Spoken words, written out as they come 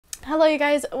Hello you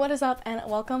guys, what is up and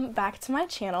welcome back to my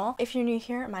channel. If you're new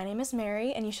here, my name is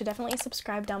Mary and you should definitely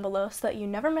subscribe down below so that you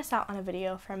never miss out on a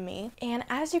video from me. And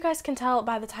as you guys can tell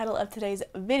by the title of today's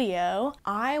video,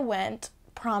 I went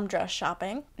prom dress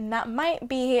shopping, and that might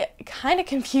be kind of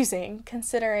confusing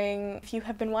considering if you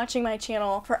have been watching my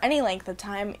channel for any length of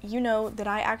time, you know that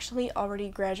I actually already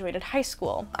graduated high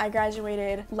school. I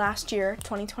graduated last year,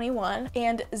 2021,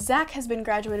 and Zach has been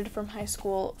graduated from high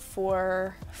school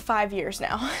for 5 years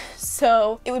now.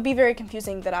 So it would be very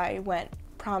confusing that I went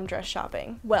prom dress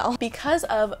shopping. Well, because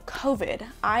of COVID,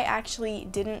 I actually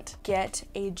didn't get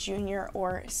a junior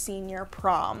or senior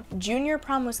prom. Junior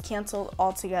prom was canceled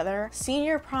altogether.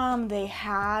 Senior prom they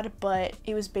had, but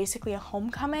it was basically a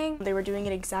homecoming. They were doing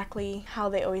it exactly how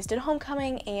they always did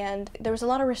homecoming, and there was a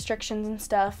lot of restrictions and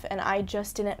stuff, and I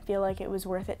just didn't feel like it was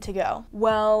worth it to go.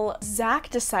 Well,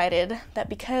 Zach decided that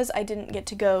because I didn't get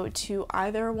to go to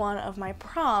either one of my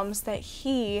proms, that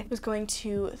he was going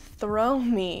to throw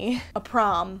me a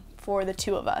prom for the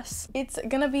two of us. It's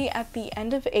gonna be at the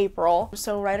end of April,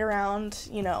 so right around,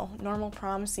 you know, normal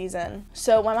prom season.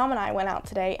 So my mom and I went out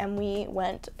today and we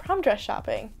went prom dress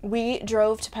shopping. We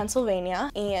drove to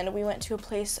Pennsylvania and we went to a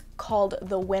place called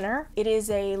The Winner. It is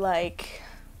a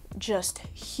just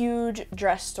huge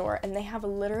dress store, and they have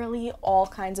literally all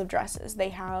kinds of dresses. They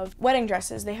have wedding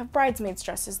dresses, they have bridesmaids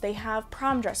dresses, they have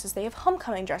prom dresses, they have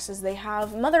homecoming dresses, they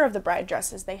have mother of the bride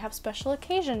dresses, they have special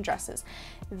occasion dresses.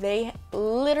 They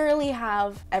literally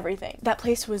have everything. That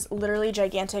place was literally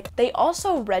gigantic. They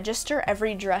also register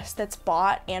every dress that's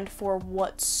bought and for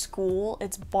what school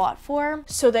it's bought for,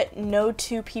 so that no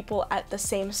two people at the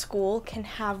same school can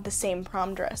have the same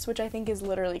prom dress, which I think is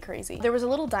literally crazy. There was a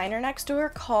little diner next door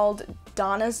called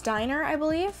Donna's Diner, I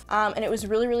believe, and it was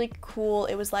really cool.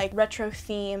 It was like retro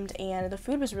themed and the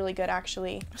food was really good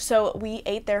actually. So we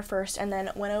ate there first and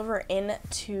then went over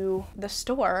into the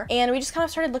store and we just kind of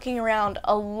started looking around.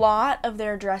 A lot of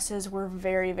their dresses were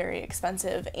very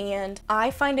expensive, and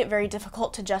I find it very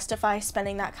difficult to justify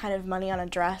spending that kind of money on a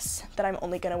dress that I'm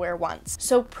only gonna wear once.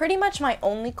 So pretty much my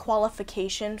only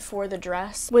qualification for the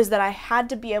dress was that I had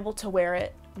to be able to wear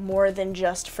it more than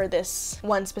just for this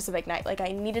one specific night. Like, I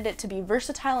needed it to be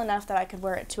versatile enough that I could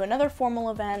wear it to another formal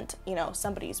event, you know,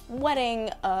 somebody's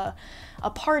wedding, a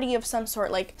party of some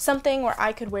sort, like something where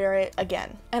I could wear it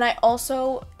again. And I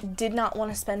also did not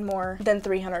want to spend more than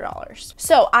 $300.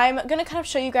 So I'm gonna kind of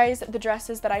show you guys the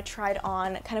dresses that I tried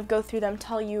on, kind of go through them,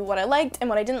 tell you what I liked and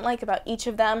what I didn't like about each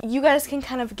of them. You guys can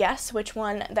kind of guess which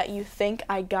one that you think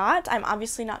I got. I'm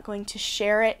obviously not going to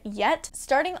share it yet.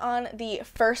 Starting on the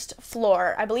first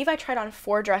floor, I believe I tried on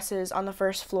 4 dresses on the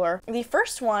first floor. The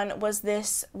first one was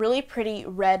this really pretty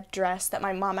red dress that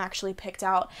my mom actually picked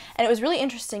out, and it was really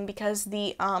interesting because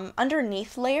the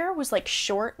underneath layer was like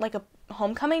short, like a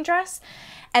homecoming dress,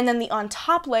 and then the on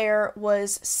top layer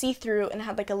was see-through and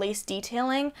had like a lace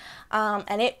detailing,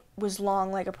 and it was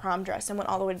long like a prom dress and went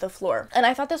all the way to the floor. And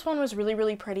I thought this one was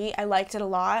really pretty. I liked it a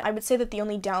lot. I would say that the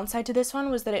only downside to this one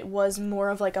was that it was more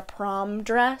of like a prom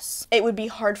dress. It would be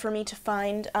hard for me to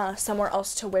find somewhere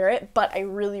else to wear it, but I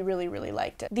really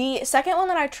liked it. The second one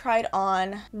that I tried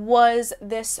on was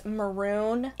this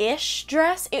maroon-ish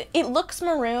dress. It looks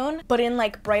maroon, but in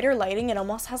like brighter lighting it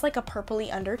almost has like a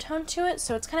purpley undertone to it,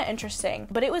 so it's kind of interesting.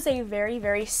 But it was a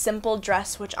very simple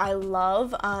dress, which I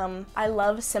love. I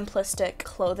love simplistic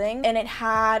clothing. And it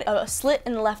had a slit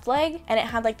in the left leg, and it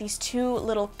had like these 2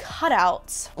 little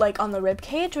cutouts like on the rib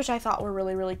cage, which I thought were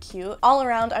really cute. All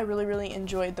around, I really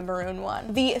enjoyed the maroon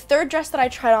one. The third dress that I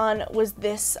tried on was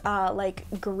this like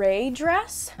gray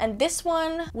dress, and this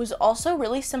one was also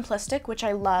really simplistic, which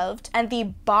I loved. And the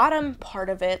bottom part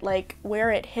of it, like where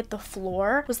it hit the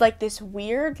floor, was like this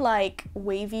weird like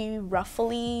wavy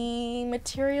ruffly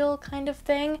material kind of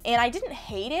thing, and I didn't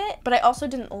hate it, but I also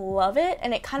didn't love it,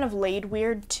 and it kind of laid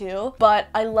weird too, but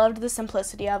I loved the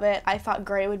simplicity of it. I thought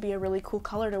gray would be a really cool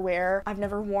color to wear. I've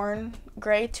never worn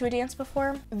gray to a dance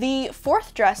before. The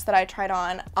fourth dress that I tried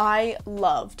on, I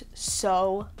loved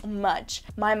so much.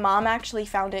 My mom actually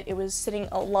found it. It was sitting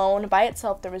alone by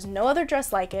itself. There was no other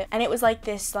dress like it, and it was like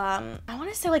this, I want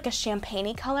to say like a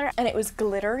champagne-y color, and it was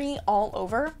glittery all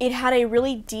over. It had a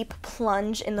really deep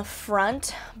plunge in the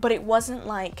front, but it wasn't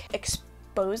like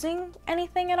exposing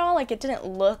anything at all. Like, it didn't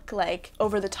look like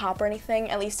over the top or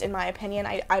anything, at least in my opinion.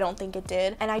 I don't think it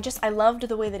did. And I loved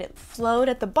the way that it flowed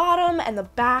at the bottom, and the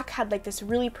back had like this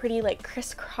really pretty like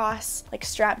crisscross like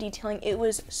strap detailing. It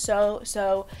was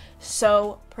so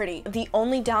so pretty. The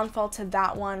only downfall to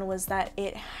that one was that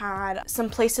it had some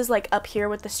places like up here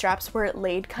with the straps where it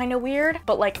laid kind of weird,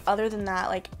 but like other than that,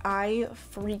 like I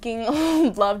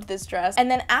freaking loved this dress.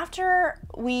 And then after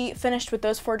we finished with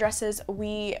those 4 dresses,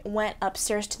 we went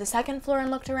upstairs to the 2nd floor and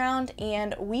looked around,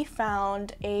 and we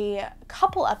found a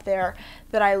couple up there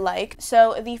that I like.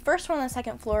 So the first one on the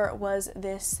 2nd floor was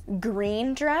this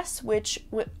green dress, which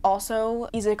also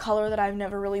is a color that I've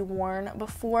never really worn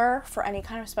before for any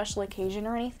kind of special occasion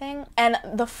or anything. And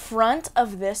the front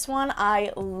of this one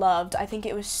I loved. I think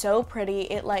it was so pretty.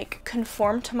 It like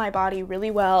conformed to my body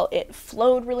really well. It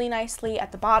flowed really nicely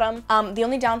at the bottom. The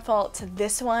only downfall to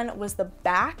this one was the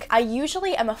back. I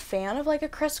usually am a fan of like a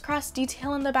crisscross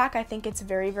detail in the back. I think it's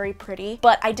very, very pretty,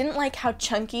 but I didn't like how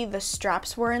chunky the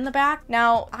straps were in the back.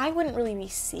 Now, I wouldn't really be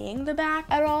seeing the back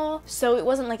at all, so it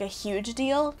wasn't like a huge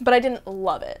deal, but I didn't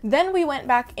love it. Then we went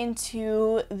back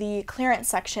into the clearance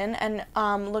section and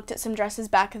looked at some dresses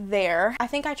back there. I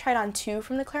think I tried on 2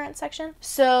 from the clearance section.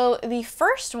 So the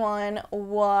first one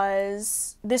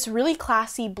was this really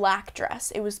classy black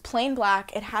dress. It was plain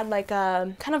black. It had like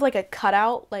a kind of like a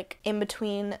cutout like in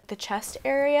between the chest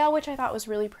area, which I thought was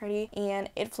really pretty, and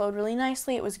it flowed really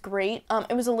nicely. It was great.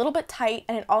 It was a little bit tight,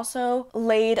 and it also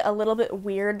laid a little bit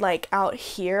weird like out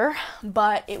here,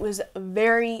 but it was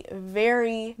very,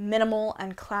 very minimal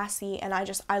and classy, and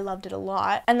I loved it a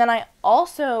lot. And then I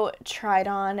also tried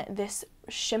on this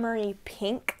shimmery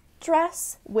pink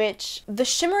dress, which the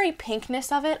shimmery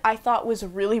pinkness of it I thought was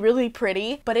really, really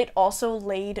pretty, but it also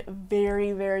laid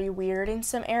very, very weird in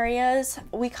some areas.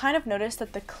 We kind of noticed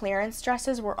that the clearance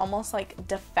dresses were almost like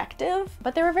defective,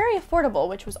 but they were very affordable,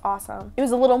 which was awesome. It was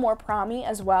a little more prom-y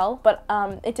as well, but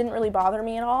it didn't really bother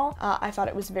me at all. I thought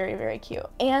it was very, very cute.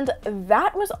 And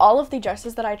that was all of the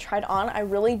dresses that I tried on. I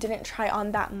really didn't try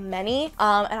on that many,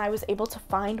 and I was able to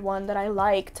find one that I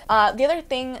liked. The other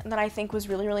thing that I think was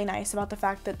really, really nice about the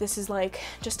fact that this is like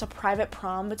just a private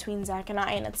prom between Zach and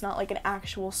I, and it's not like an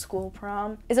actual school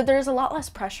prom, is that there's a lot less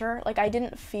pressure. Like I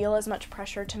didn't feel as much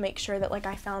pressure to make sure that like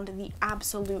I found the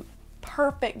absolute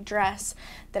perfect dress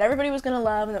that everybody was gonna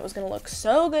love and that was gonna look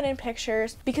so good in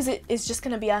pictures, because it is just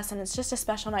gonna be us and it's just a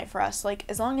special night for us. Like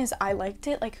as long as I liked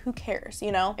it, like who cares,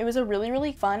 you know? It was a really,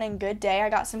 really fun and good day. I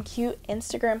got some cute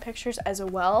Instagram pictures as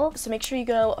well, so make sure you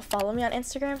go follow me on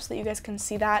Instagram so that you guys can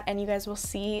see that, and you guys will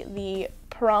see the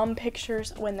prom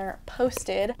pictures when they're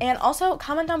posted. And also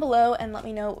comment down below and let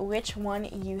me know which one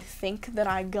you think that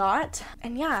I got.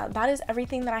 And yeah, that is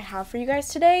everything that I have for you guys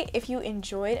today. If you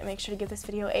enjoyed, make sure to give this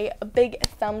video a big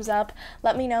thumbs up.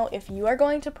 Let me know if you are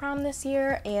going to prom this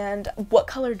year and what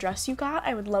color dress you got.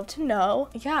 I would love to know.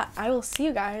 Yeah, I will see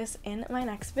you guys in my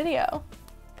next video.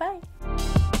 Bye.